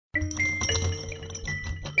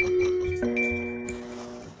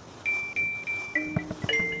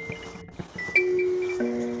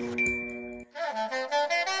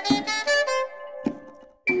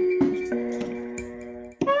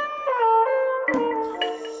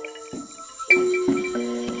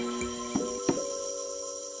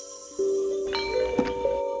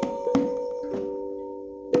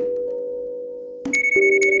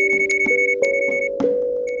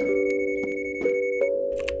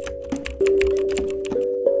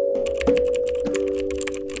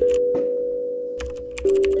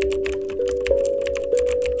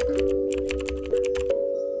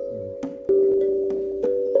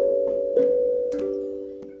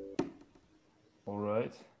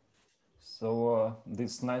right. So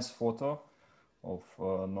this nice photo of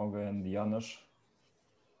Noga and Janusz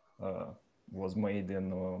was made in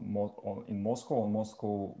Moscow, on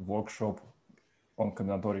Moscow workshop on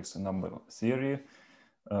combinatorics and number theory,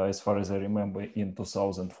 as far as I remember, in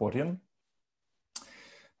 2014.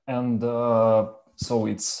 And so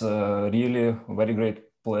it's really a very great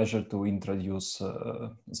pleasure to introduce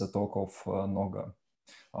the talk of Noga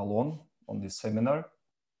Alon on this seminar.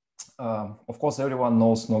 Of course, everyone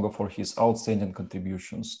knows Noga for his outstanding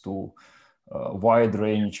contributions to a wide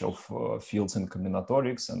range of fields in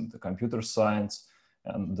combinatorics and computer science.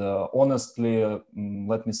 And honestly,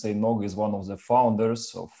 let me say Noga is one of the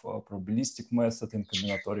founders of probabilistic method in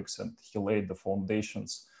combinatorics, and he laid the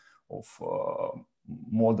foundations of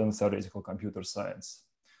modern theoretical computer science.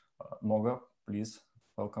 Noga, please,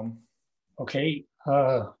 welcome. Okay,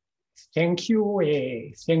 thank you.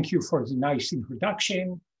 Thank you for the nice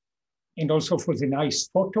introduction and also for the nice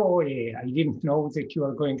photo. I didn't know that you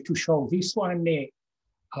are going to show this one.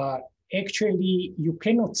 Actually, you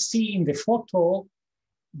cannot see in the photo,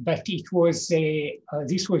 but it was,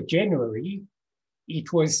 this was January.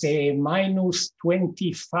 It was minus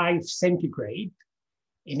 25 centigrade.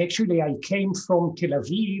 And actually I came from Tel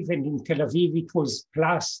Aviv, and in Tel Aviv it was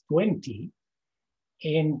plus 20.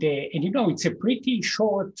 And you know, it's a pretty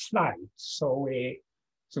short flight. So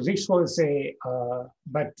this was,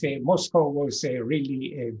 but Moscow was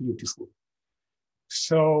really beautiful.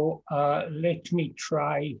 So let me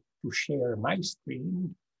try to share my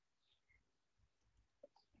screen.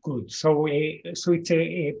 Good. So it's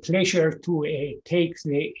a pleasure to take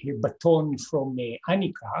the baton from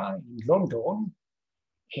Annika in London,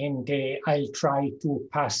 and I'll try to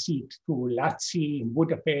pass it to Latsi in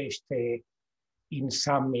Budapest in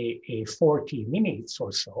some 40 minutes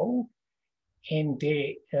or so. And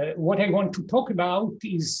what I want to talk about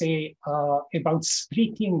is about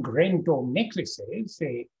splitting random necklaces.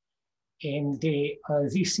 And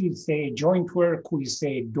this is a joint work with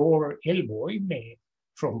Dor Elboim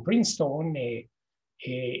from Princeton,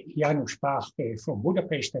 Janusz Bach from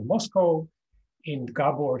Budapest and Moscow, and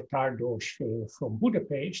Gabor Tardos from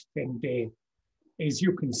Budapest. And as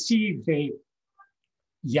you can see, the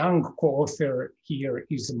young co-author here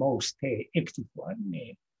is the most active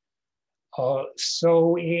one.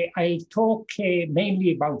 So I'll talk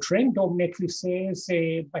mainly about random necklaces,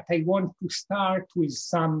 but I want to start with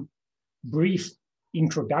some brief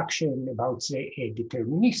introduction about the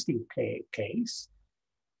deterministic case.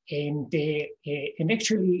 And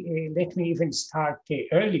actually, let me even start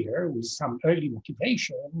earlier with some early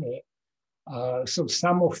motivation. So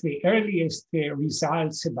some of the earliest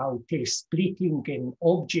results about splitting an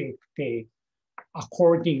object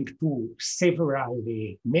according to several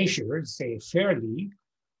measures fairly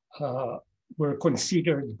were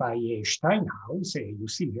considered by Steinhaus. You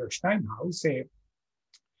see here Steinhaus.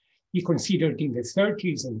 He considered in the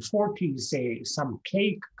 30s and 40s some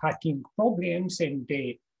cake cutting problems, and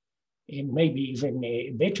maybe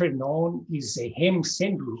even better known is the ham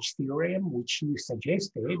sandwich theorem, which he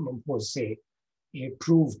suggested and was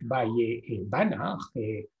proved by Banach.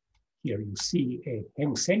 Here you see a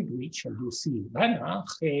ham sandwich and you see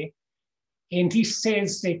Banach. And he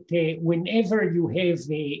says that whenever you have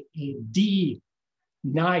a D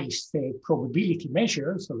nice probability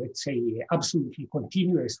measure, so let's say absolutely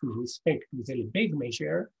continuous with respect to the Lebesgue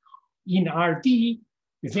measure in RD,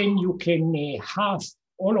 then you can half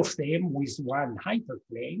all of them with one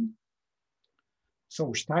hyperplane.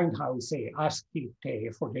 So Steinhaus asked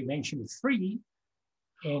it for dimension 3.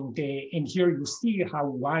 And here you see how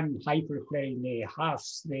one hyperplane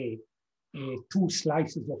halves the 2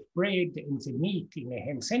 slices of bread and the meat in a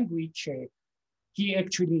ham sandwich. He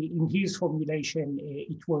actually, in his formulation,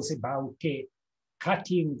 it was about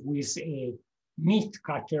cutting with a meat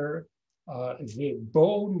cutter the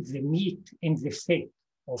bone, the meat, and the fat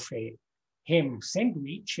of a ham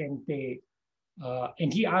sandwich.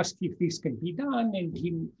 And he asked if this can be done. And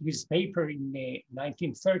in his paper in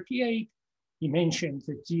 1938, he mentioned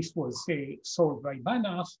that this was solved by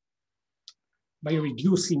Banach by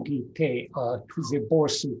reducing it to the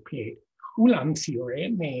Borsuk-Ulam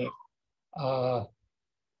theorem.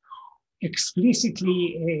 Explicitly,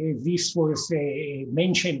 this was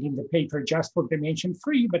mentioned in the paper just for dimension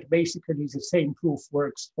 3, but basically the same proof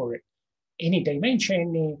works for any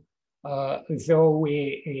dimension, though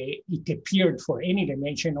it appeared for any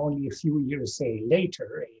dimension only a few years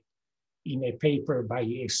later in a paper by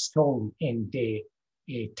Stone and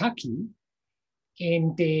Taki.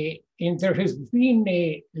 And there has been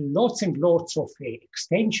lots and lots of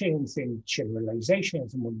extensions and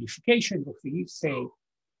generalizations and modifications of these.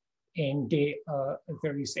 And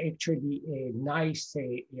there is actually a nice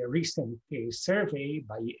recent survey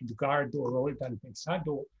by Edgardo Roldan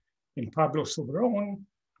Pensado and Pablo Sobron.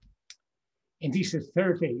 And this is a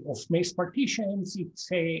survey of mass partitions. It's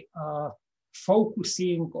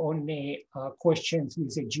focusing on questions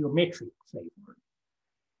with a geometric flavor.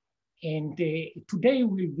 And today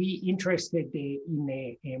we'll be interested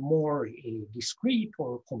in a more discrete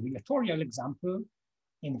or combinatorial example,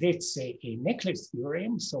 and that's a necklace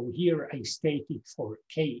theorem. So here I state it for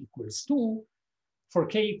k equals 2. For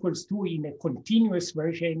k equals 2 in a continuous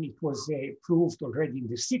version, it was proved already in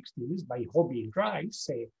the 60s by Hobby and Grice,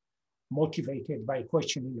 motivated by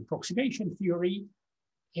questioning approximation theory.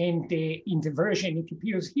 And in the version it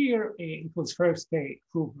appears here, it was first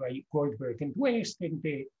proved by Goldberg and West, and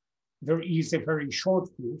there is a very short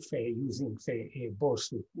proof using the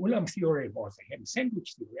Borsuk-Ulam theorem or the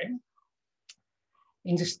Hem-Sandwich theorem.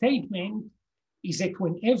 And the statement is that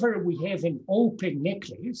whenever we have an open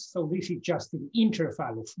necklace, so this is just an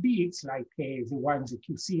interval of beads like the ones that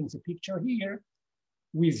you see in the picture here,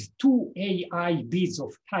 with two AI beads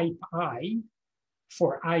of type I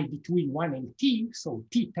for I between 1 and t, so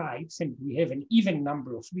t types, and we have an even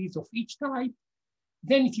number of beads of each type,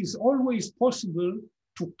 then it is always possible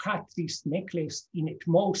to cut this necklace in at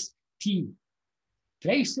most t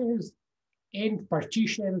places and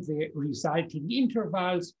partition the resulting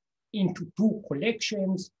intervals into two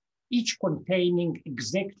collections, each containing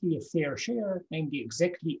exactly a fair share, namely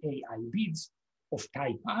exactly AI beads of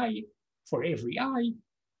type I for every I.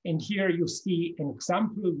 And here you see an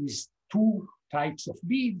example with two types of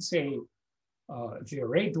beads, the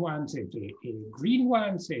red ones and the green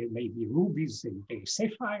ones, maybe rubies and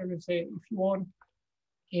sapphires if you want.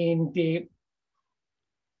 And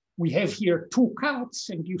we have here two cuts,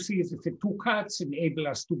 and you see that the two cuts enable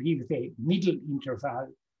us to give the middle interval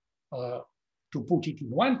to put it in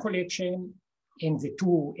one collection, and the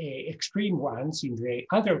two extreme ones in the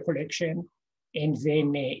other collection. And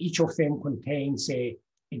then each of them contains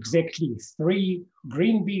exactly 3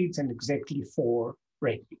 green beads and exactly 4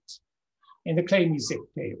 red beads. And the claim is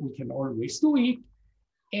that we can always do it.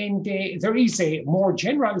 And there is a more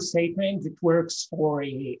general statement that works for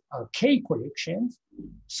K collections.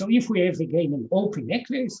 So if we have again an open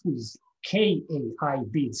necklace with KAI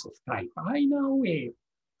beads of type I now,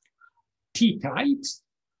 T types,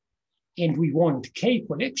 and we want K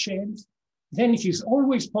collections, then it is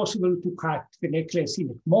always possible to cut the necklace in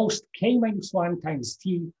at most K-1 times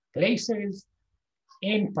T places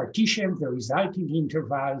and partition the resulting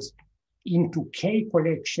intervals into K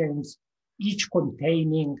collections, each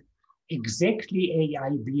containing exactly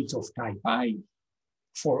AI beads of type I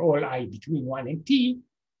for all I between 1 and T.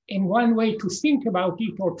 And one way to think about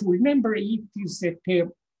it or to remember it is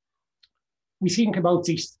that we think about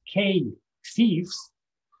these K thieves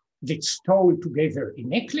that stole together a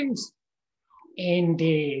necklace, and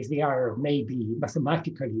they are maybe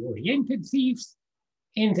mathematically oriented thieves,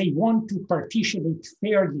 and they want to partition it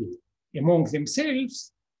fairly among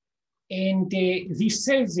themselves. And this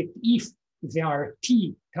says that if there are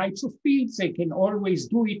T types of beads, they can always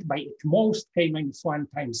do it by at most K-1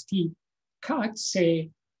 times T cuts,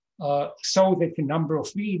 so that the number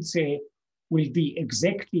of beads will be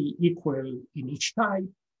exactly equal in each type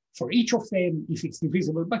for each of them if it's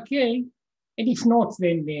divisible by K. And if not,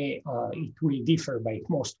 then it will differ by at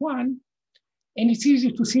most 1. And it's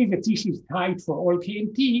easy to see that this is tight for all K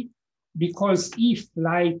and T, because if,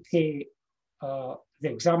 like the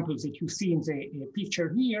examples that you see in the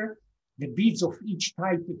picture here, the beads of each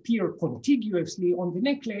type appear contiguously on the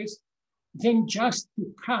necklace, then just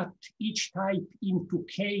to cut each type into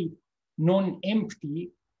K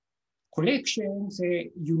non-empty collections,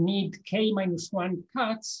 you need K-1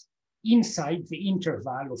 cuts inside the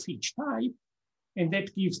interval of each type, and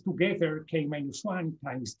that gives together K-1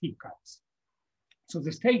 times T cuts. So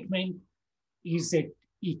the statement is that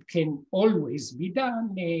it can always be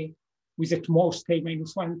done with at most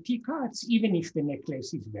K-1 T cuts, even if the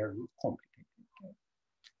necklace is very complicated.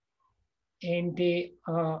 And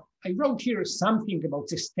I wrote here something about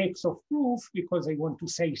the steps of proof because I want to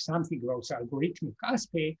say something about the algorithmic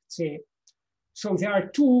aspects. So there are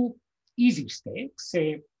 2 easy steps.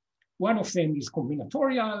 One of them is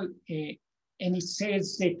combinatorial, and it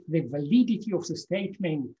says that the validity of the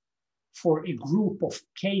statement for a group of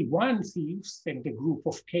K1 thieves and a group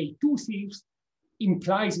of K2 thieves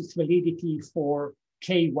implies its validity for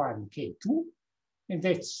K1, K2, and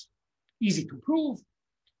that's easy to prove.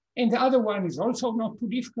 And the other one is also not too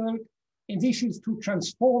difficult, and this is to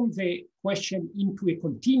transform the question into a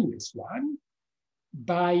continuous one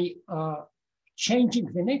by changing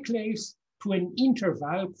the necklace to an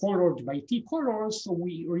interval colored by T colors. So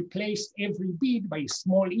we replaced every bit by a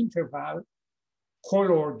small interval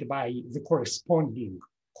colored by the corresponding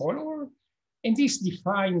color. And this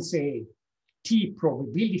defines a T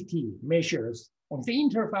probability measures on the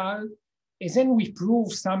interval. And then we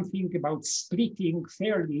prove something about splitting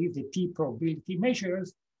fairly the T probability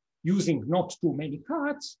measures using not too many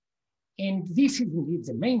cuts. And this is indeed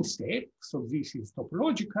the main step. So this is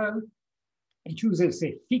topological. It uses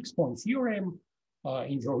a fixed point theorem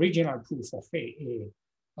in the original proof of it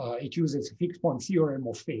uses a fixed point theorem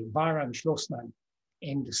of Baran, Schlossman,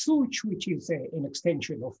 and Such, which is an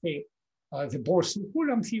extension of the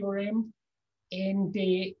Bohr-Coulomb theorem. And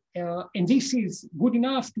this is good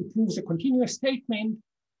enough to prove the continuous statement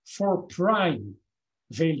for prime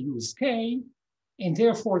values k. And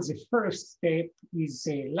therefore, the first step is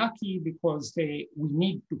lucky because we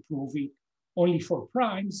need to prove it only for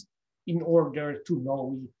primes in order to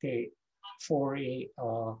know it for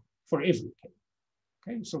every k.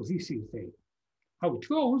 Okay, so this is how it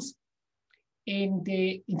goes. And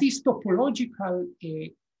this topological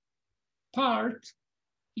part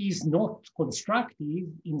is not constructive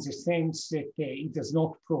in the sense that it does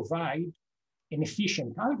not provide an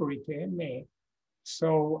efficient algorithm.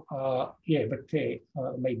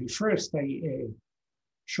 Maybe first I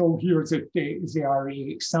show here that there are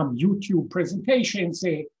some YouTube presentations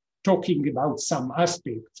talking about some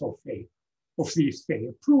aspects of this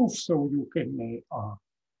proof, so you can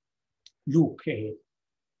look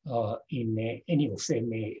in any of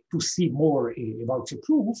them to see more about the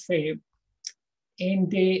proof.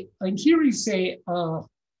 And here is a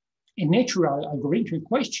natural algorithmic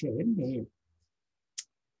question.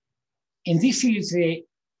 And this is,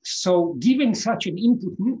 so given such an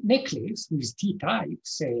input necklace with T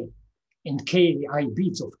types and Ki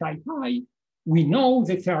bits of type I, we know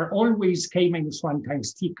that there are always K-1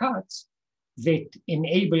 times T cuts that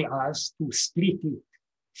enable us to split it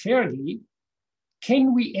fairly.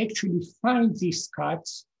 Can we actually find these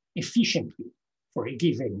cuts efficiently for a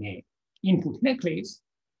given input necklace?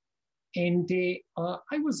 And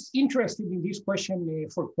I was interested in this question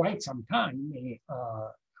for quite some time.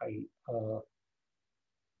 I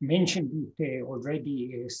mentioned it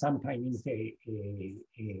already sometime in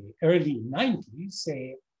the early 90s.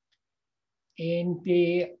 And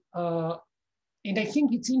I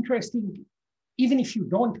think it's interesting, even if you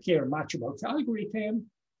don't care much about the algorithm,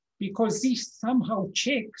 because this somehow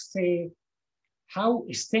checks how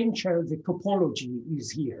essential the topology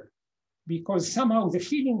is here. Because somehow the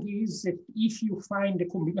feeling is that if you find a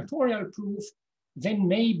combinatorial proof, then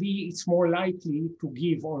maybe it's more likely to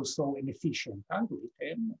give also an efficient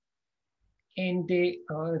algorithm. And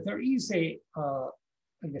there is the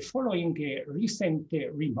following recent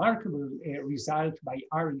remarkable result by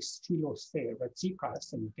Aris, Philos,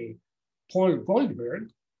 Ratsikas, and Paul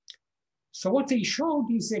Goldberg. So what they showed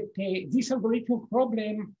is that this algorithmic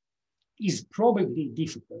problem is probably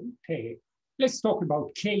difficult. Let's talk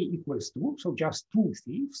about k equals 2, so just two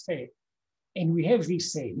thieves. And we have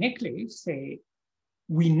this necklace.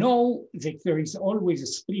 We know that there is always a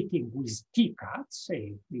splitting with T cuts.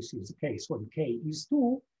 This is the case when k is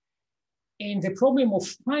 2. And the problem of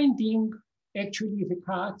finding actually the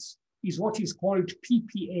cuts is what is called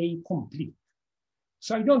PPA complete.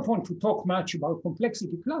 So I don't want to talk much about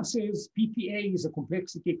complexity classes. PPA is a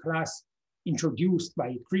complexity class introduced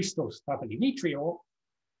by Christos Papadimitriou,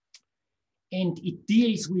 and it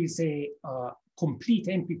deals with complete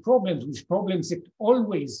NP problems, with problems that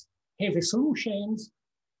always have a solutions.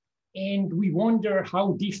 And we wonder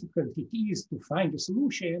how difficult it is to find a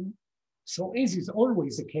solution. So as is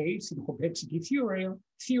always the case in complexity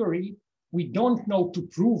theory, we don't know to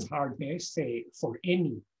prove hardness for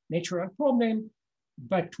any natural problem,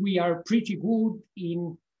 but we are pretty good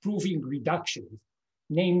in proving reductions,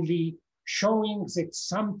 namely showing that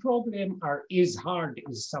some problems are as hard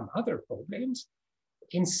as some other problems.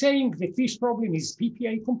 And saying that this problem is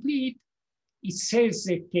PPA complete, it says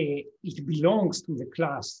that it belongs to the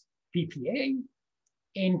class PPA,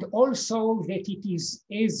 and also that it is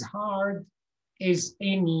as hard as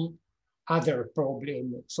any other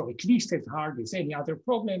problem, so at least as hard as any other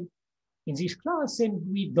problem in this class, and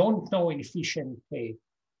we don't know an efficient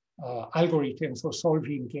algorithm for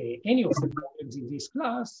solving any of the problems in this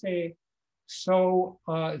class. So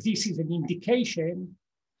this is an indication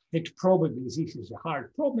that probably this is a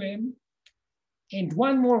hard problem. And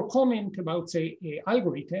one more comment about the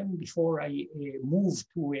algorithm before I move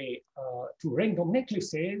to random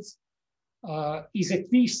necklaces is that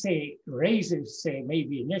this raises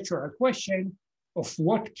maybe a natural question of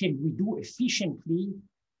what can we do efficiently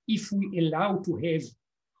if we allow to have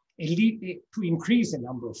to increase the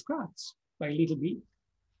number of cuts. by a little bit.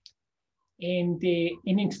 And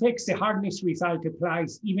in fact, the hardness result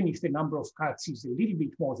applies even if the number of cuts is a little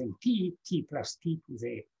bit more than t plus t to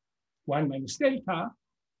the 1 minus delta.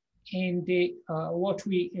 And what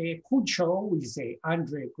we could show is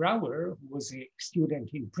Andre Grauer, who was a student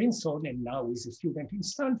in Princeton and now is a student in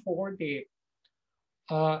Stanford, is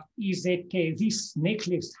that this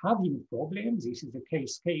necklace having problems, this is the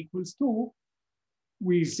case k equals 2,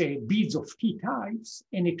 with beads of t types,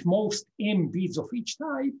 and at most m beads of each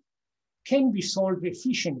type, can be solved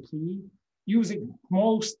efficiently using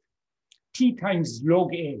most t times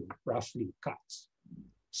log n, roughly, cuts.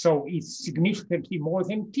 So it's significantly more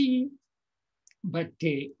than t, but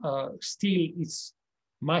still it's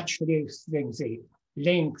much less than the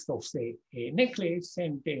length of the necklace,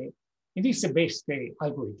 and it is the best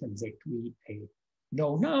algorithm that we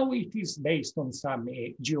know now. It is based on some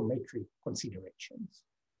geometric considerations.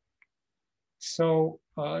 So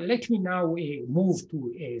let me now move to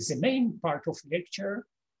the main part of the lecture,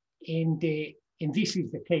 and this is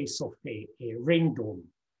the case of random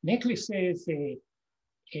necklaces.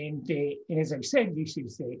 And as I said, this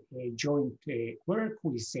is a joint work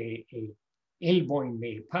with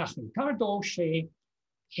Elboim, Pach, and Tardosh,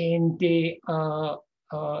 and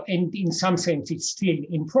in some sense it's still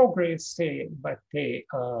in progress, but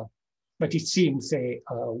it seems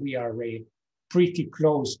we are pretty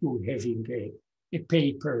close to having a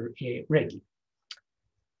paper ready.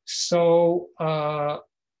 So,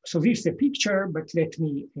 so this is the picture, but let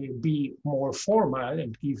me be more formal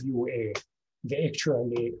and give you the actual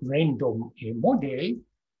random model.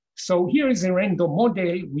 So here is a random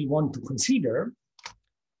model we want to consider.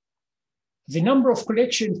 The number of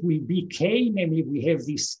collections will be k, namely we have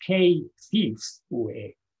these k thieves who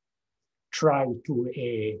try to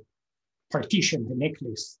partition the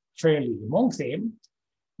necklace fairly among them.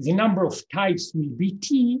 The number of types will be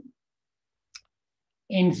t,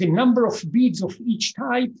 and the number of beads of each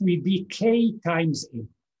type will be k times m.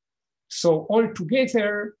 So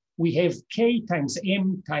altogether, we have k times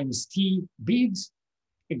m times t beads,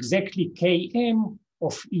 exactly km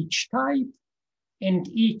of each type, and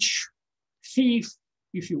each thief,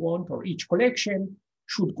 if you want, or each collection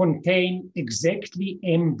should contain exactly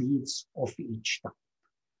m beads of each type.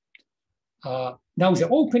 Now the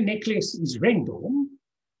open necklace is random,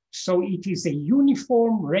 so it is a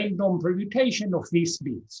uniform random permutation of these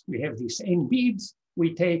beads. We have these n beads,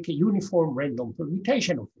 we take a uniform random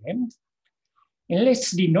permutation of them. And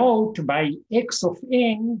let's denote by x of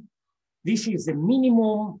n, this is the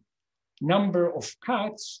minimum number of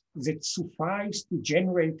cuts that suffice to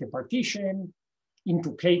generate a partition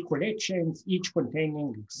into k collections, each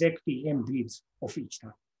containing exactly m beads of each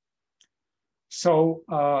type. So,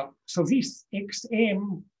 so this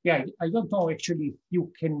xm, yeah, I don't know actually if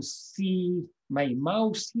you can see my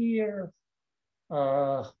mouse here.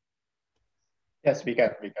 Yes, we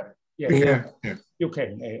can. Yeah, you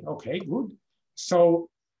can. Okay, good. So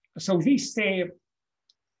this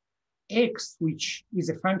x, which is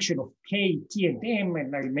a function of k, t, and m,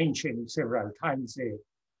 and I mentioned several times in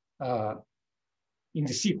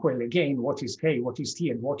the sequel again, what is k, what is t,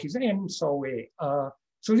 and what is m. So,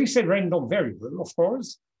 so this is a random variable, of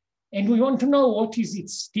course, and we want to know what is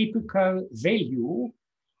its typical value,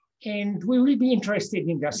 and we will be interested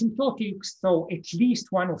in the asymptotics. So at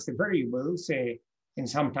least one of the variables, and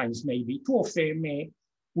sometimes maybe two of them,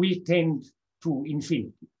 will tend to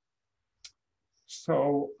infinity.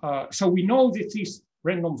 So, so we know that this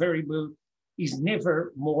random variable is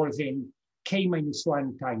never more than k minus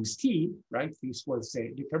 1 times t, right? This was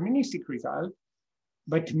a deterministic result,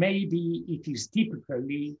 but maybe it is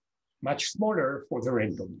typically much smaller for the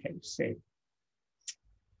random case.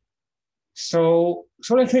 So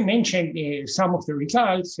let me mention some of the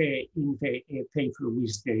results in the paper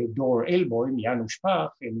with Dor Elboim, Janusz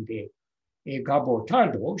Pach, and Gabor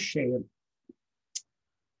Tardosh.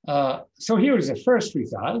 So here is the first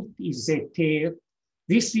result, is that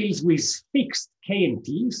this deals with fixed k and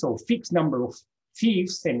t, so fixed number of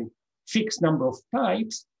thieves and fixed number of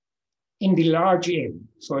types in the large M,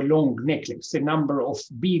 so a long necklace. The number of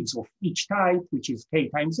beads of each type, which is k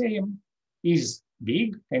times m, is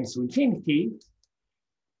big, tends to infinity.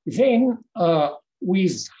 Then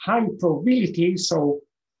with high probability, so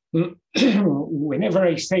whenever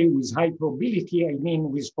I say with high probability, I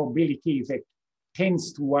mean with probability that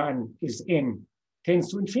tends to 1 is m,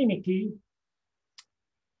 tends to infinity,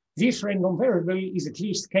 this random variable is at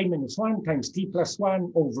least k minus 1 times t plus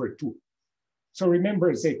 1 over 2. So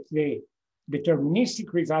remember that the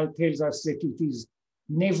deterministic result tells us that it is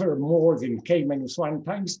never more than k minus 1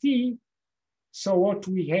 times t. So what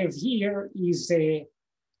we have here is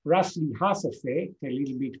roughly half of it, a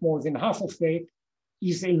little bit more than half of it,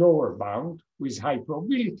 is a lower bound with high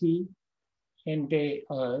probability. And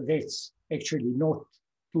that's actually not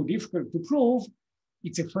too difficult to prove.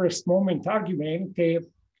 It's a first moment argument.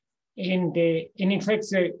 And in fact,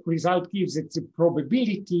 the result gives that the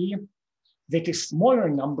probability that a smaller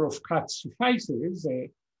number of cuts suffices,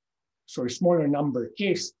 so a smaller number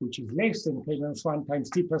S, which is less than k minus 1 times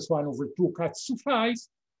t plus 1 over 2 cuts suffice,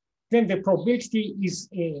 then the probability is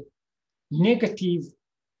a negative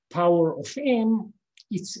power of m.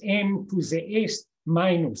 It's m to the S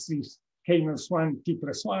minus this k minus 1 t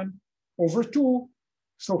plus 1 over 2.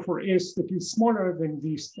 So for S that is smaller than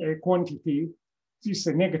this quantity, this is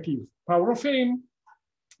a negative power of m.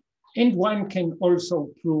 And one can also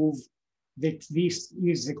prove that this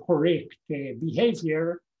is a correct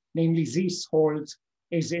behavior, namely this holds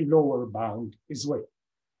as a lower bound as well.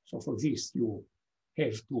 So for this, you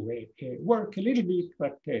have to work a little bit,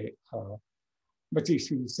 but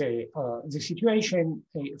this is the situation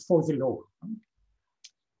for the lower bound.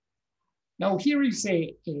 Now here is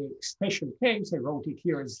a special case. I wrote it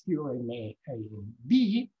here as theorem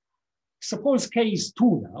B. Suppose K is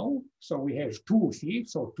 2 now. So we have 2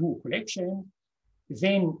 thieves or 2 collections.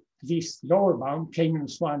 Then this lower bound, k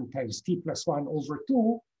minus 1 times t plus 1 over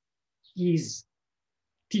 2, is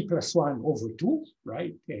t plus 1 over 2,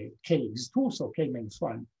 right? K is 2, so k minus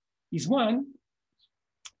 1 is 1.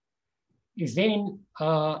 Then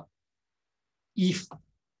if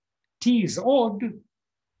t is odd,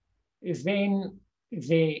 then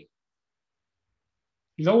the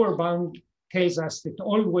lower bound tells us that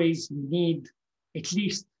always we need at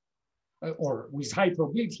least, or with high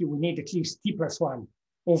probability, we need at least t plus 1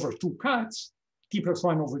 over 2 cuts. T plus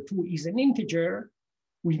 1 over 2 is an integer.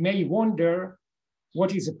 We may wonder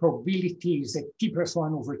what is the probability that t plus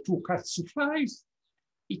 1 over 2 cuts suffice.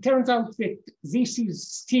 It turns out that this is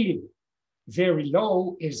still very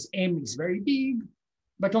low as m is very big,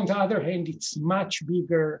 but on the other hand, it's much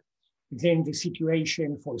bigger than the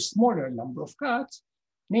situation for a smaller number of cuts.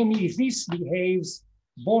 Namely, this behaves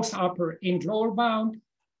both upper and lower bound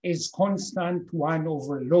as constant 1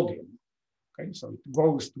 over log m. Okay, so it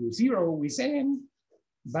goes to 0 with m,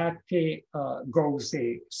 but goes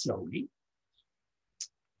slowly.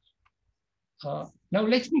 Now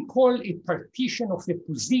let me call a partition of the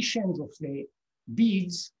positions of the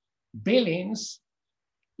beads balance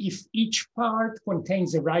if each part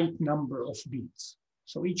contains the right number of beads.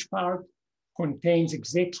 So each part contains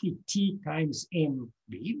exactly t times m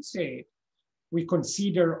beads. We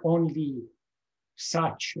consider only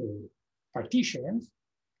such partitions.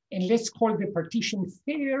 And let's call the partition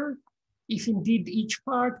fair if indeed each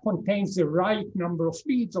part contains the right number of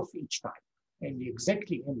beads of each type, and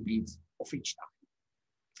exactly m beads of each type.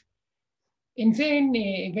 And then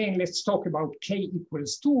again, let's talk about k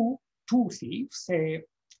equals 2 thieves.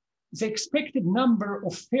 The expected number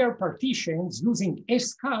of fair partitions using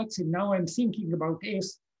S cuts, and now I'm thinking about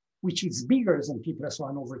S, which is bigger than t plus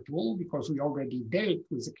 1 over 2, because we already dealt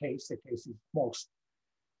with the case that S is most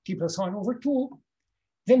t plus 1 over 2.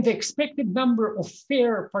 Then the expected number of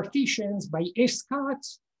fair partitions by S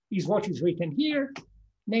cuts is what is written here.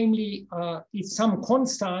 Namely, it's some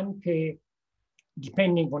constant,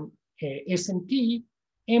 depending on S and T,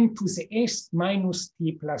 m to the S minus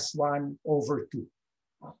t plus 1 over 2.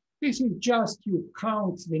 This is just, you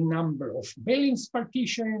count the number of balanced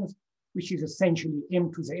partitions, which is essentially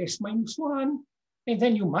m to the S minus 1, and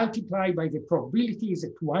then you multiply by the probability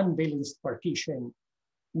that one balanced partition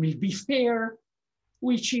will be fair,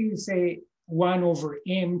 which is 1 over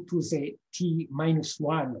m to the t minus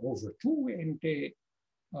 1 over 2.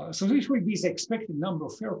 And so this will be the expected number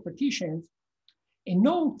of fair partitions. And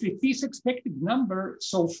note that this expected number,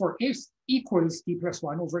 so for S equals t plus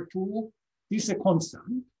 1 over 2, this is a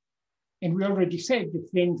constant. And we already said that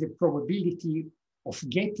then the probability of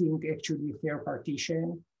getting actually a fair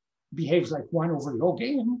partition behaves like 1 over log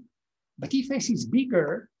m. But if S is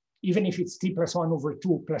bigger, even if it's t plus 1 over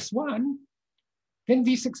 2 plus 1, then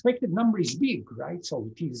this expected number is big, right? So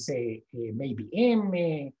it is maybe m,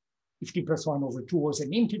 if t plus 1 over 2 was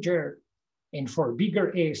an integer, and for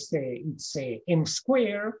bigger S, it's m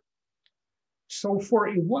squared. So for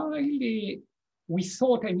a while, we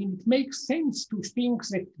thought, I mean, it makes sense to think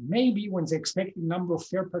that maybe when the expected number of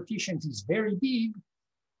fair partitions is very big,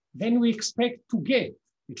 then we expect to get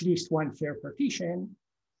at least one fair partition,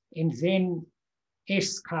 and then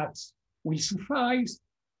S cuts will suffice.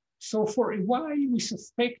 So for a while, we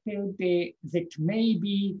suspected that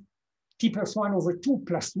maybe t plus 1 over 2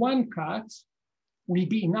 plus 1 cuts will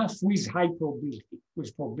be enough with high probability,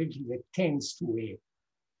 with probability that tends to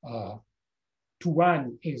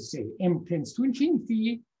 1 as m tends to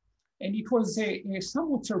infinity, And it was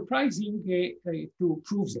somewhat surprising to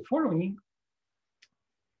prove the following,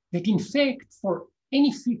 that in fact, for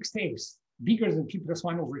any fixed s bigger than t plus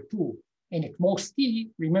 1 over 2, and at most t,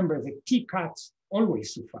 remember that t cuts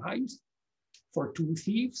always suffice for two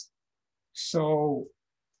thieves. So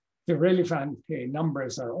the relevant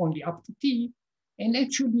numbers are only up to t. And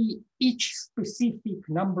actually, each specific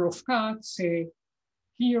number of cuts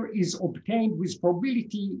here is obtained with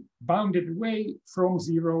probability bounded away from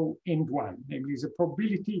 0 and 1. Namely, the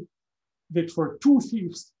probability that for two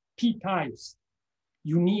thieves, t types,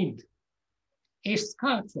 you need s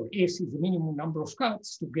cuts, or s is the minimum number of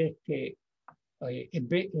cuts to get a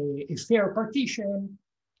fair partition,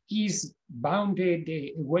 is bounded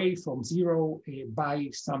away from 0 by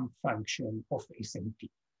some function of s and t.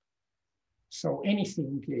 So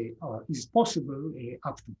anything is possible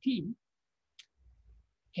up to t.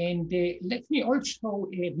 And let me also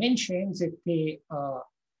mention that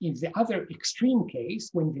in the other extreme case,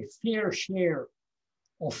 when the fair share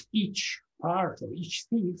of each part or each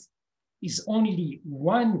thief is only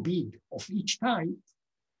one bid of each type,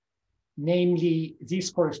 namely, this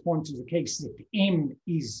corresponds to the case that m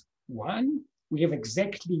is 1. We have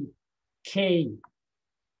exactly k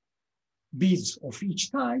bids of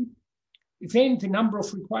each type. Then the number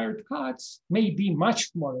of required cuts may be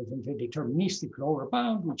much smaller than the deterministic lower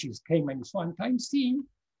bound, which is k minus 1 times t.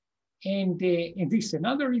 And this is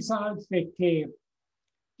another result that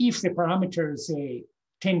if the parameters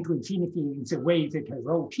tend to infinity in the way that I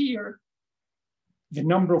wrote here, the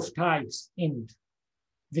number of types and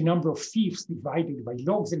the number of thieves divided by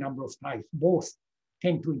log the number of types both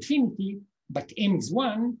tend to infinity, but m is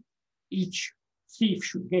 1, each thief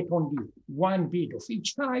should get only one bid of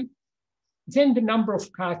each type, then the number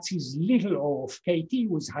of cuts is little o of kt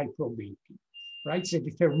with high probability, right? The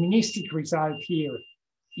deterministic result here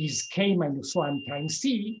is k minus 1 times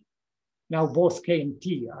t. Now both k and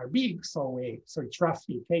t are big, so it's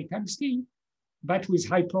roughly k times t. But with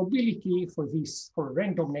high probability for a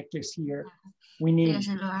random necklace here, we need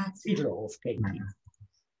little of kt.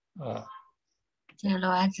 这个罗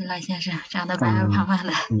安兹拉先生长得白白胖胖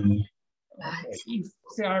的。If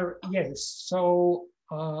there are, yes, so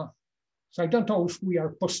I don't know if we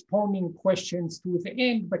are postponing questions to the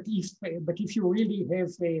end, but if you really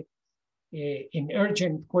have an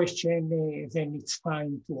urgent question, then it's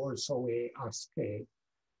fine to also ask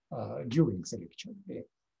during the lecture.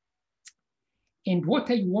 And what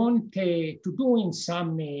I want to do in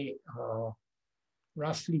some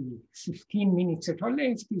roughly 15 minutes at our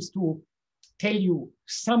left is to tell you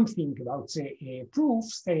something about the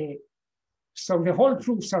proofs. So the whole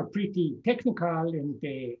proofs are pretty technical, and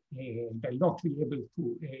I'll not be able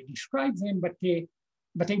to describe them, but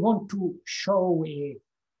I want to show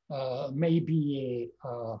maybe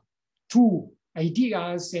two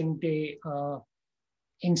ideas and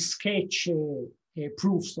sketch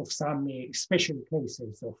proofs of some special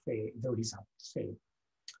cases of the results.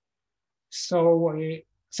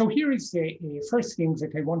 So here is the first thing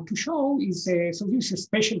that I want to show is, so this is a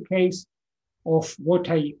special case of what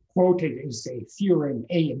I quoted as a theorem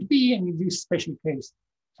A and B, and in this special case,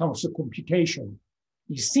 how the computation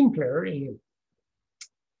is simpler.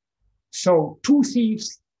 So two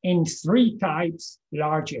thieves and three types,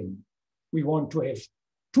 large N. We want to have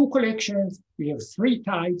two collections, we have three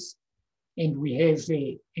types, and we have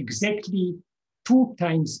exactly 2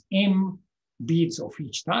 times m bids of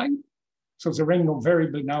each type. So the random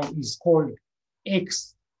variable now is called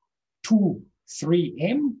x2,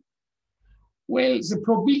 3m. Well, the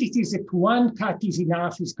probability that one cut is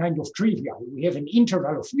enough is kind of trivial. We have an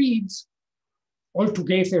interval of bids.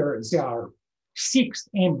 Altogether, there are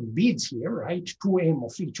 6m bids here, right? 2m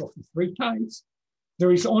of each of the three types.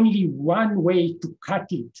 There is only one way to cut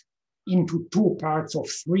it into two parts of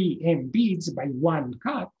 3m bids by one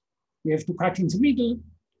cut. We have to cut in the middle.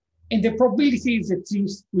 And the probability is that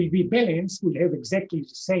this will be balanced, will have exactly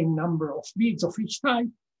the same number of bids of each type,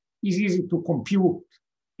 is easy to compute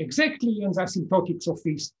exactly, and the asymptotics of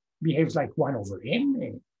this behaves like 1 over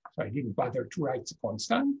m. So I didn't bother to write the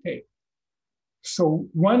constant. So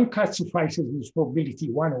one cut suffices with probability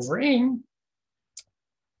 1 over n.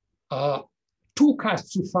 Two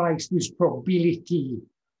cuts suffice with probability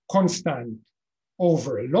constant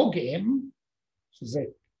over log m. So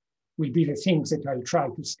that will be the things that I'll try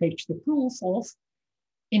to sketch the proof of.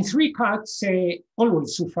 And three cuts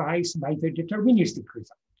always suffice by the deterministic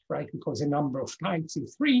result, right? Because the number of types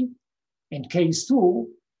is 3 and k is 2.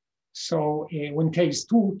 So when k is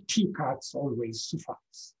 2, t cuts always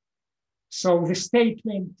suffice. So the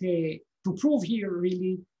statement to prove here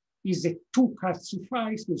really is that two cuts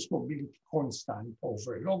suffice with probability constant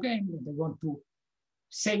over log n. And I want to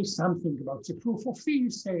say something about the proof of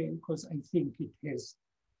this because I think it has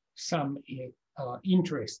some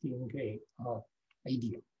interesting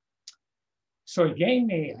idea. So again,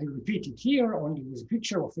 I repeat it here only with a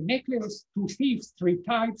picture of a necklace, 2 thieves, 3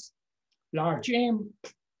 types, large M.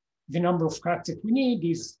 The number of cuts that we need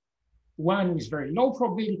is 1 with very low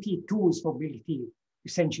probability, 2 with probability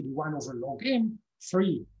essentially 1 over log M,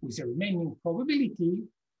 3 with the remaining probability.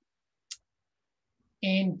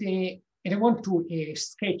 And I want to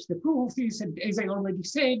sketch the proof. As I already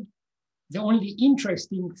said, the only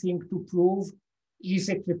interesting thing to prove is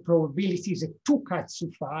that the probability that 2 cuts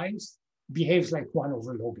suffice behaves like 1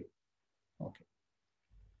 over log M. Okay.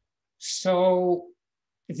 So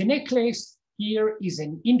the necklace here is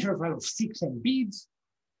an interval of 6M beads.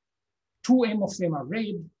 2M of them are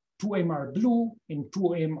red, 2M are blue, and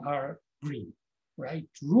 2M are green, right?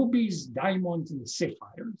 Rubies, diamonds, and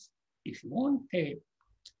sapphires, if you want.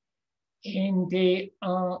 And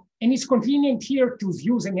it's convenient here to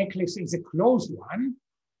view the necklace as a closed one.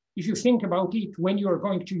 If you think about it, when you're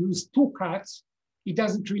going to use 2 cuts, it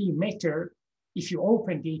doesn't really matter if you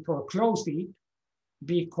opened it or closed it,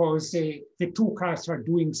 because the 2 cuts are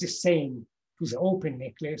doing the same to the open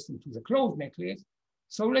necklace and to the closed necklace.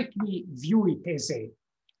 So let me view it as a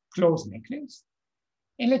closed necklace.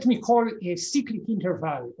 And let me call a cyclic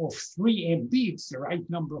interval of 3M beads, the right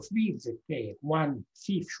number of beads that 1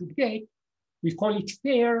 thief should get. We call it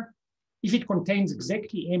fair if it contains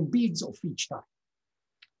exactly M beads of each type.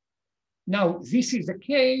 Now, this is the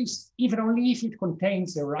case even only if it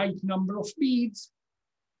contains the right number of beads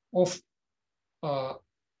of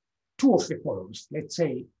 2 of the colors. Let's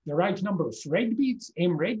say the right number of red beads,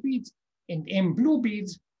 M red beads, and M blue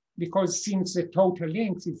beads, because since the total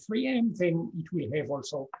length is 3M, then it will have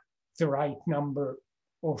also the right number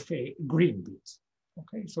of green beads.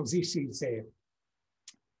 Okay, so this is a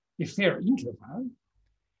fair interval.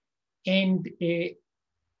 And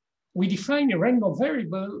we define a random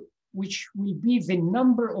variable which will be the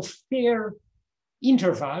number of fair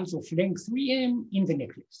intervals of length 3M in the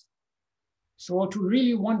necklace. So what we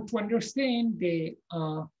really want to understand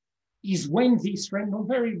is when this random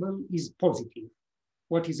variable is positive.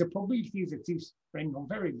 What is the probability that this random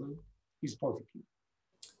variable is positive?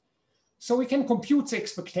 So we can compute the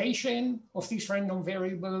expectation of this random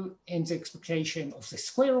variable and the expectation of the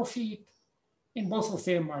square of it. And both of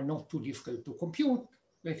them are not too difficult to compute.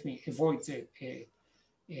 Let me avoid the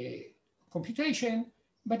computation.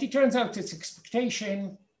 But it turns out that the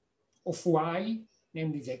expectation of y,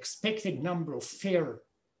 namely the expected number of fair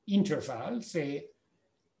intervals,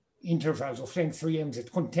 intervals of length 3M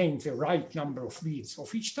that contain the right number of beads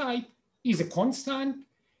of each type, is a constant,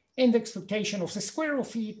 and the expectation of the square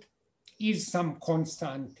of it is some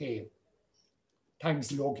constant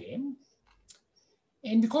times log M.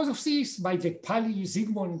 And because of this, by the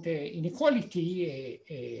Pauli-Zygmunt inequality,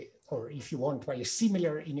 or if you want, by a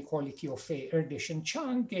similar inequality of Erdős and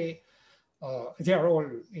Chang, they are all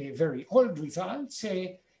very old results.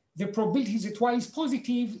 The probability that y is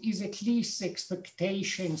positive is at least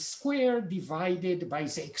expectation squared divided by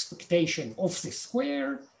the expectation of the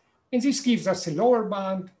square. And this gives us a lower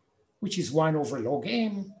bound, which is 1 over log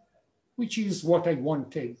M, which is what I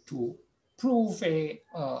wanted to prove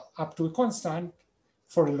up to a constant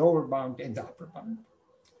for the lower bound and the upper bound.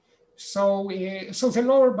 So the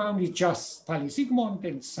lower bound is just Pauli-Zygmunt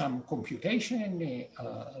and some computation,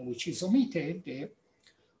 which is omitted.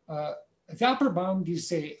 The upper bound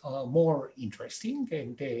is more interesting,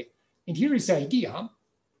 and here is the idea.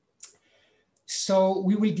 So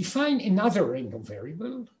we will define another random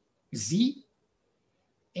variable, z,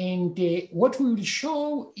 and what we will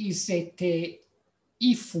show is that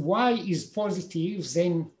if y is positive,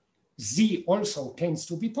 then z also tends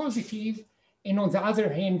to be positive, and on the other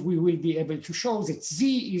hand, we will be able to show that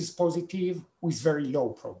z is positive with very low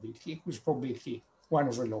probability, with probability 1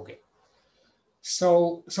 over log A.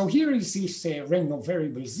 So here is this random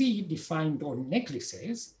variable z defined on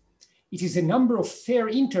necklaces. It is a number of fair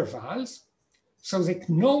intervals, so that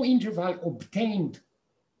no interval obtained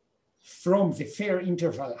from the fair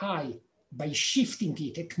interval I by shifting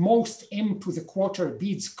it at most m to the quarter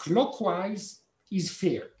beads clockwise is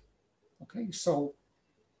fair. Okay, so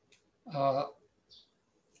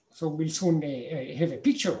we'll soon have a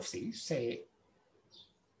picture of this.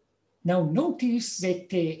 Now notice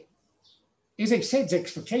that as I said, the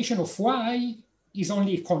expectation of y is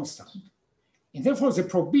only a constant. And therefore, the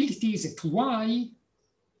probability that y,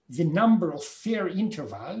 the number of fair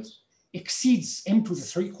intervals, exceeds m to the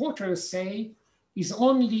 3/4, say, is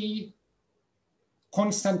only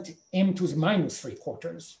constant m to the minus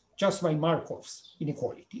 3/4, just by Markov's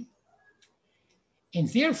inequality. And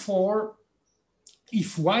therefore,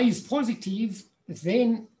 if y is positive,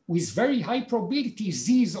 then with very high probability,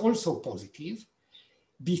 z is also positive,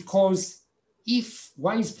 because if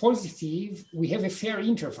y is positive, we have a fair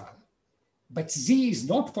interval. But z is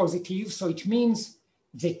not positive, so it means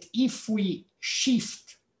that if we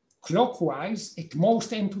shift clockwise at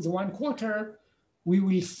most n to the 1/4, we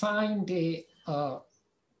will find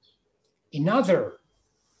another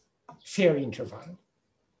fair interval.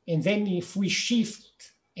 And then if we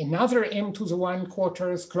shift another m to the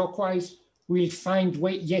 1/4 clockwise, we'll find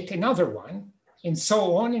yet another one, and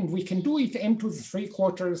so on. And we can do it m to the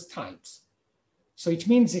 3/4 times. So it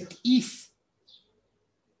means that if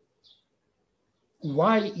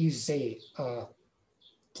y is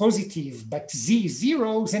positive, but z is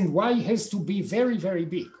 0, then y has to be very, very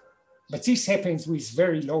big. But this happens with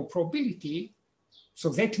very low probability. So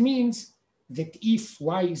that means that if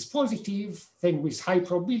y is positive, then with high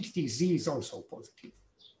probability, z is also positive.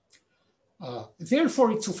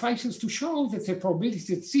 Therefore, it suffices to show that the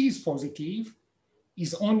probability that z is positive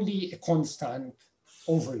is only a constant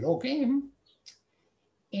over log m.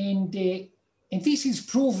 And this is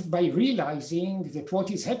proved by realizing that what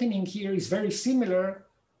is happening here is very similar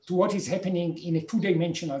to what is happening in a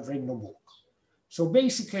two-dimensional random walk. So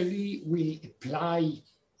basically, we apply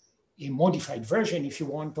a modified version, if you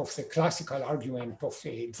want, of the classical argument of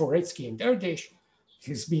Dvoretsky and Erdős. It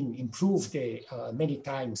has been improved many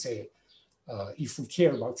times if we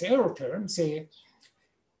care about the error terms,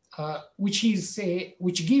 which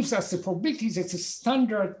gives us the probability that a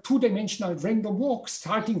standard two-dimensional random walk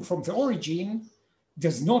starting from the origin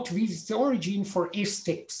does not visit the origin for s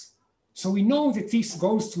steps. So we know that this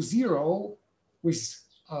goes to 0 with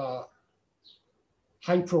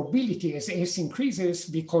high probability as s increases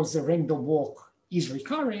because the random walk is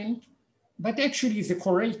recurrent, but actually the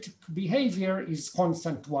correct behavior is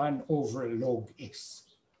constant 1 over log s.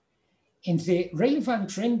 And the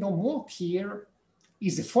relevant random walk here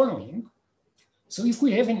is the following. So if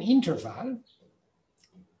we have an interval,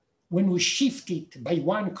 when we shift it by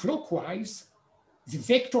 1 clockwise, the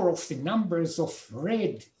vector of the numbers of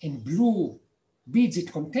red and blue beads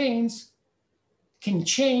it contains can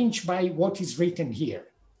change by what is written here.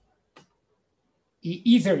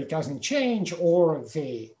 Either it doesn't change, or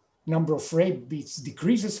the number of red beads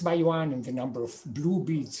decreases by 1 and the number of blue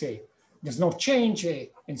beads does not change,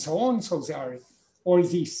 and so on. So there are all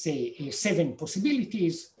these 7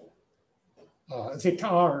 possibilities that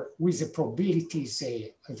are with the probabilities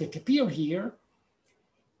that appear here.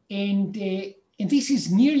 And this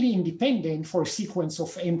is nearly independent for a sequence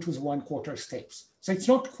of m to the 1/4 steps. So it's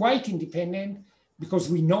not quite independent because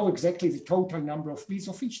we know exactly the total number of beads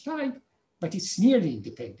of each type, but it's nearly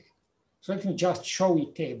independent. So let me just show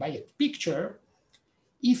it by a picture.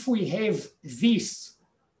 If we have this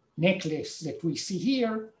necklace that we see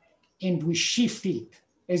here, and we shift it,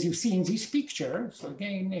 as you see in this picture, so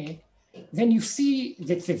again, then you see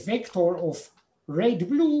that the vector of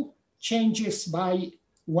red-blue changes by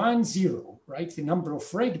 1, 0, right? The number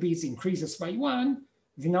of red beads increases by 1,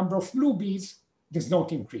 the number of blue beads does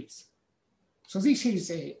not increase. So this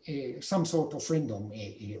is some sort of random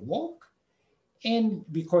walk. And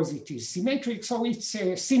because it is symmetric, so it's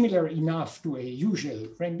similar enough to a usual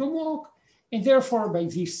random walk. And therefore, by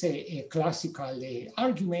this classical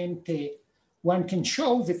argument, one can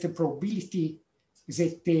show that the probability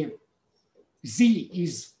that z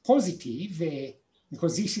is positive,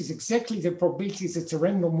 because this is exactly the probability that the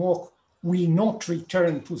random walk will not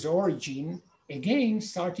return to the origin again,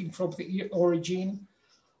 starting from the origin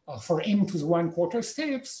for m to the 1/4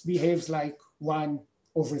 steps, behaves like 1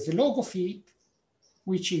 over the log of it,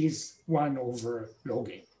 which is 1 over log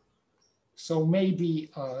n. So maybe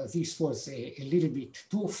this was a little bit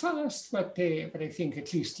too fast, but I think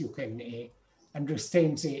at least you can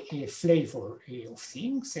understand the flavor of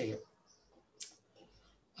things.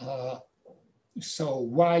 So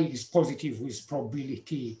y is positive with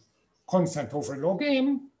probability constant over log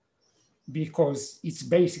m, because it's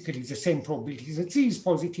basically the same probability that z is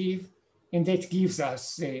positive, and that gives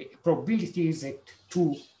us the probabilities that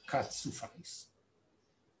 2 cuts suffice.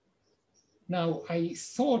 Now, I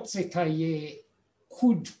thought that I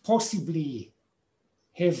could possibly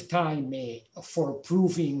have time for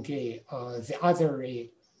proving the other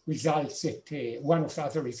results that, one of the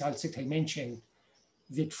other results that I mentioned,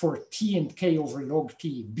 that for t and k over log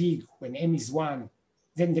t big, when m is 1,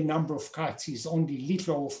 then the number of cuts is only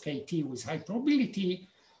little of kt with high probability,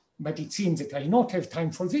 but it seems that I not have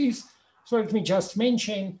time for this. So let me just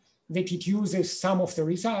mention that it uses some of the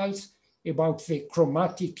results about the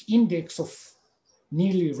chromatic index of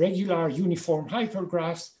nearly regular uniform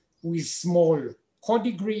hypergraphs with small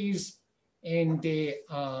codegrees, and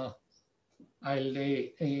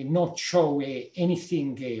I'll not show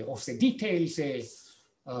anything of the details.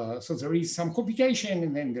 So there is some computation,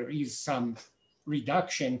 and then there is some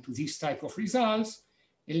reduction to this type of results.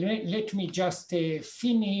 Let me just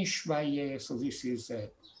finish by, so this is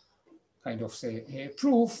kind of the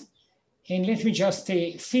proof. And let me just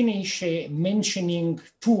finish mentioning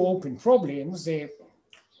two open problems.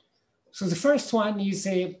 So the first one is,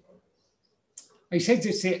 I said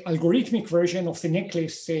that the algorithmic version of the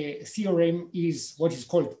necklace theorem is what is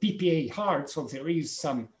called PPA hard. So there is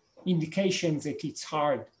some indication that it's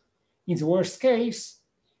hard in the worst case.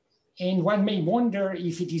 And one may wonder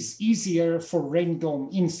if it is easier for random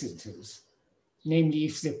instances, namely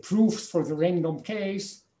if the proofs for the random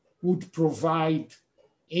case would provide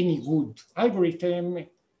any good algorithm.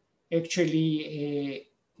 Actually,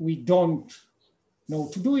 we don't know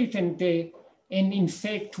to do it. And in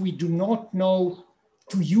fact, we do not know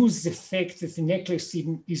to use the fact that the necklace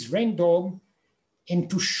is random and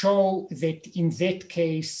to show that in that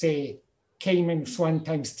case, K-1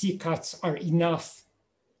 times T cuts are enough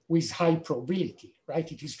with high probability, right?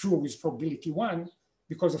 It is true with probability 1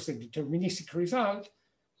 because of the deterministic result,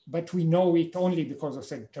 but we know it only because of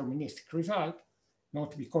the deterministic result,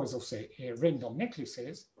 not because of the random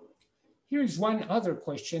necklaces. Here is one other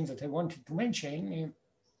question that I wanted to mention.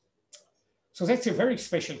 So that's a very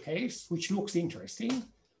special case, which looks interesting.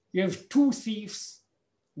 You have two thieves,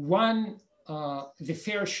 one, the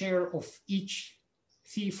fair share of each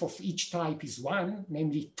thief of each type is 1,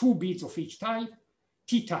 namely 2 beads of each type,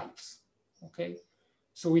 T types, okay?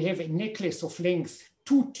 So we have a necklace of length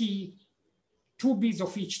 2T, 2 beads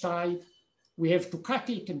of each type. We have to cut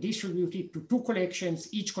it and distribute it to 2 collections,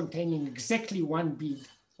 each containing exactly 1 bead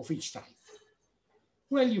of each type.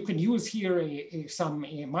 Well, you can use here some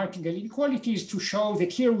martingale inequalities to show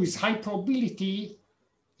that here with high probability,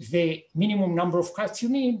 the minimum number of cuts you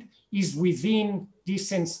need is within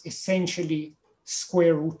distance essentially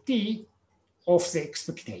square root T of the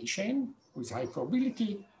expectation with high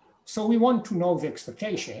probability. So we want to know the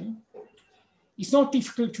expectation. It's not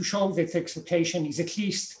difficult to show that the expectation is at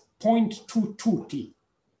least 0.22 T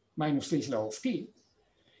minus little o of T.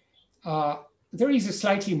 There is a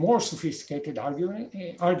slightly more sophisticated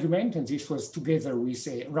argument, and this was together with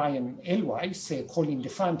Ryan Elwise, Colin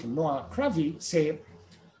DeFant, and Noah Kravitz.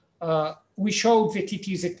 We showed that it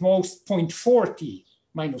is at most 0.4 T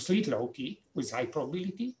minus little o T with high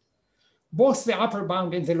probability. Both the upper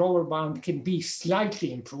bound and the lower bound can be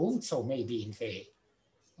slightly improved, so maybe in the,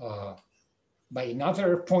 by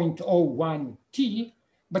another 0.01 T,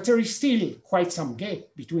 but there is still quite some gap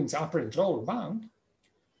between the upper and lower bound.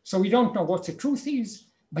 So we don't know what the truth is,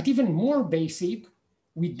 but even more basic,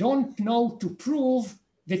 we don't know to prove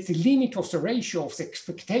that the limit of the ratio of the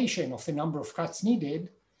expectation of the number of cuts needed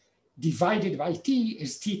divided by T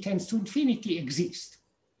as T tends to infinity exists.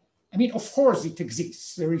 I mean, of course it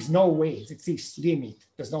exists. There is no way that this limit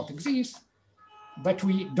does not exist, but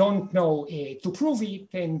we don't know to prove it,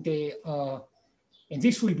 and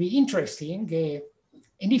this will be interesting.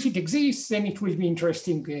 And if it exists, then it will be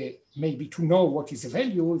interesting maybe to know what is the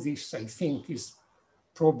value. This, I think, is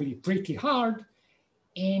probably pretty hard.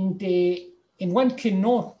 And one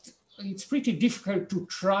cannot, it's pretty difficult to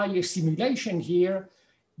try a simulation here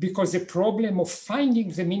because the problem of finding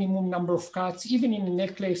the minimum number of cuts, even in a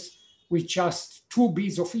necklace with just 2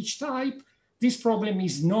 beads of each type, this problem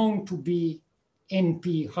is known to be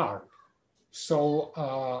NP hard.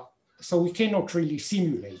 So, so we cannot really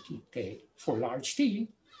simulate it for large T,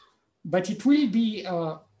 but it will be,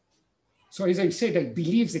 so as I said, I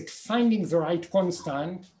believe that finding the right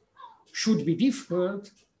constant should be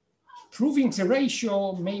difficult. Proving the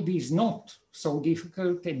ratio maybe is not so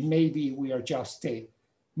difficult, and maybe we are just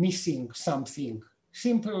missing something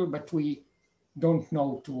simple, but we don't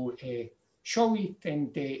know to show it.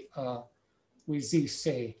 And with this,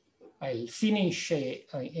 I'll finish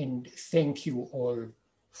and thank you all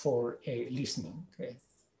for listening.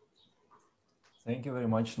 Thank you very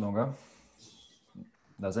much, Noga.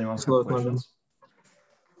 Does anyone have questions?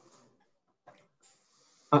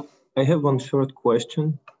 I have one short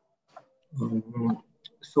question.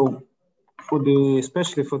 So,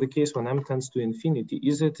 especially for the case when m tends to infinity,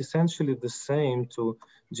 is it essentially the same to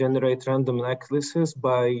generate random necklaces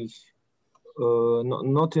by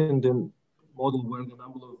not in the model where the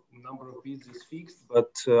number of beads is fixed,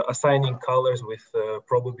 but assigning colors with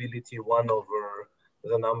probability 1 over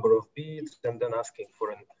the number of beads, and then asking for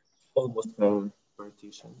an almost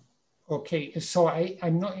partition? Okay, so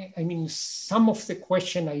I'm not, I mean, some of the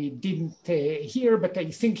question I didn't hear, but I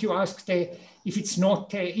think you asked if it's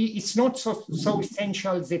not so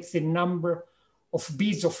essential that the number of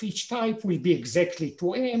beads of each type will be exactly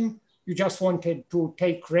 2m, you just wanted to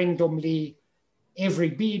take randomly every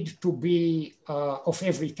bid to be of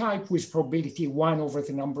every type with probability 1 over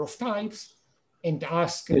the number of types and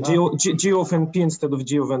ask about... G of NP instead of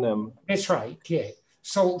G of NM. That's right, yeah.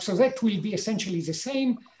 So that will be essentially the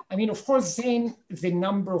same. I mean, of course, then the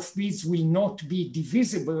number of bids will not be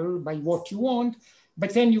divisible by what you want,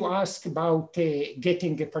 but then you ask about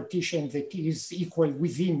getting a partition that is equal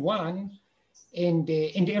within 1, and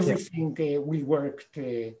everything will work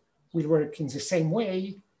in the same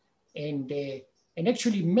way. And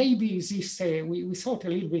actually, maybe this, we thought a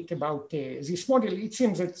little bit about this model. It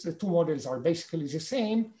seems that the two models are basically the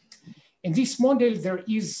same. In this model, there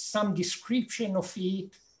is some description of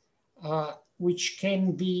it, which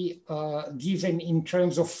can be given in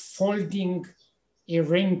terms of folding a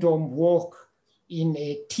random walk in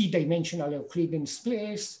a t-dimensional Euclidean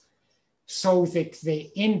space so that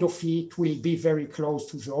the end of it will be very close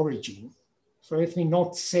to the origin. So let me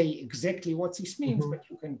not say exactly what this means, but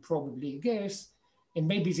you can probably guess. And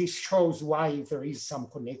maybe this shows why there is some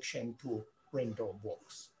connection to random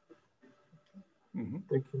walks. Thank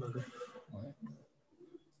you, Noga. Right.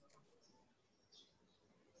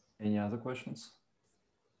 Any other questions?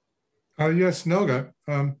 Yes, Noga.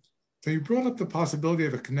 So you brought up the possibility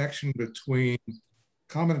of a connection between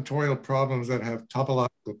combinatorial problems that have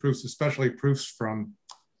topological proofs, especially proofs from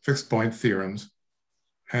fixed point theorems,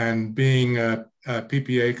 and being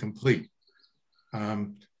PPA complete.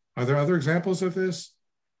 Are there other examples of this?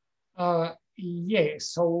 Yes,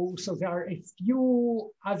 so there are a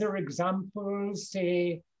few other examples.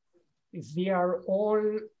 They are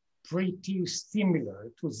all pretty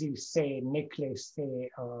similar to this necklace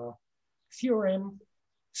theorem.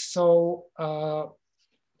 So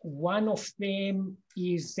one of them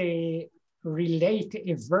is a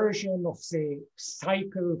version of the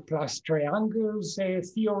cycle plus triangles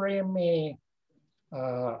theorem.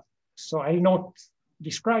 So I'll not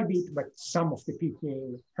describe it, but some of the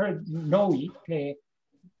people know it.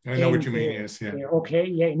 I know what you mean, yes, yeah. Okay,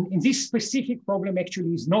 yeah, and this specific problem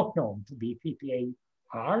actually is not known to be PPA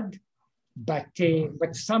hard, but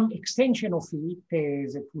some extension of it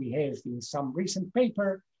that we have in some recent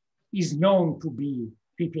paper is known to be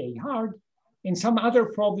PPA hard. And some other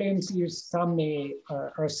problems is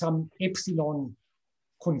are some epsilon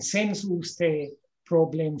consensus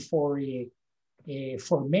problem for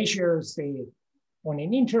measures on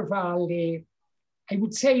an interval. I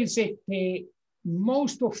would say that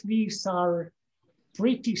most of these are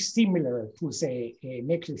pretty similar to the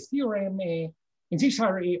necklace theorem. And these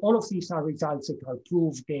are, all of these are results that are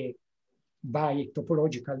proved by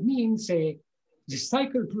topological means. The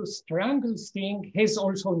cycle plus triangles thing has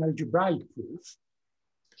also an algebraic proof.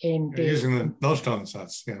 And using the Nullstone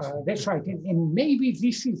sets, yes. That's right. And maybe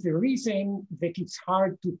this is the reason that it's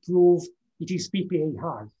hard to prove it is PPA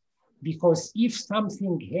hard. Because if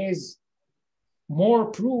something has more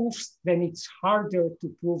proofs, then it's harder to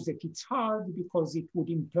prove that it's hard, because it would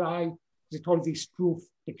imply that all these proof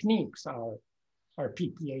techniques are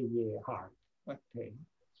PPA hard. Okay.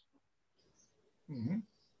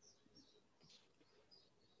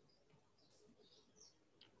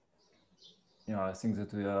 Yeah, I think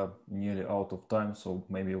that we are nearly out of time, so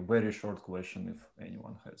maybe a very short question if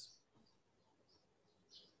anyone has.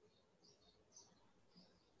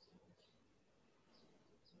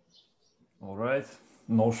 All right,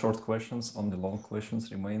 no short questions, only long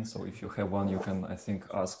questions remain. So if you have one, you can, I think,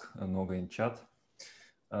 ask Noga in chat.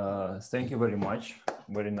 Thank you very much.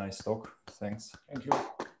 Very nice talk. Thanks. Thank you.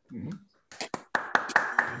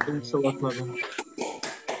 Thanks a lot, Noga.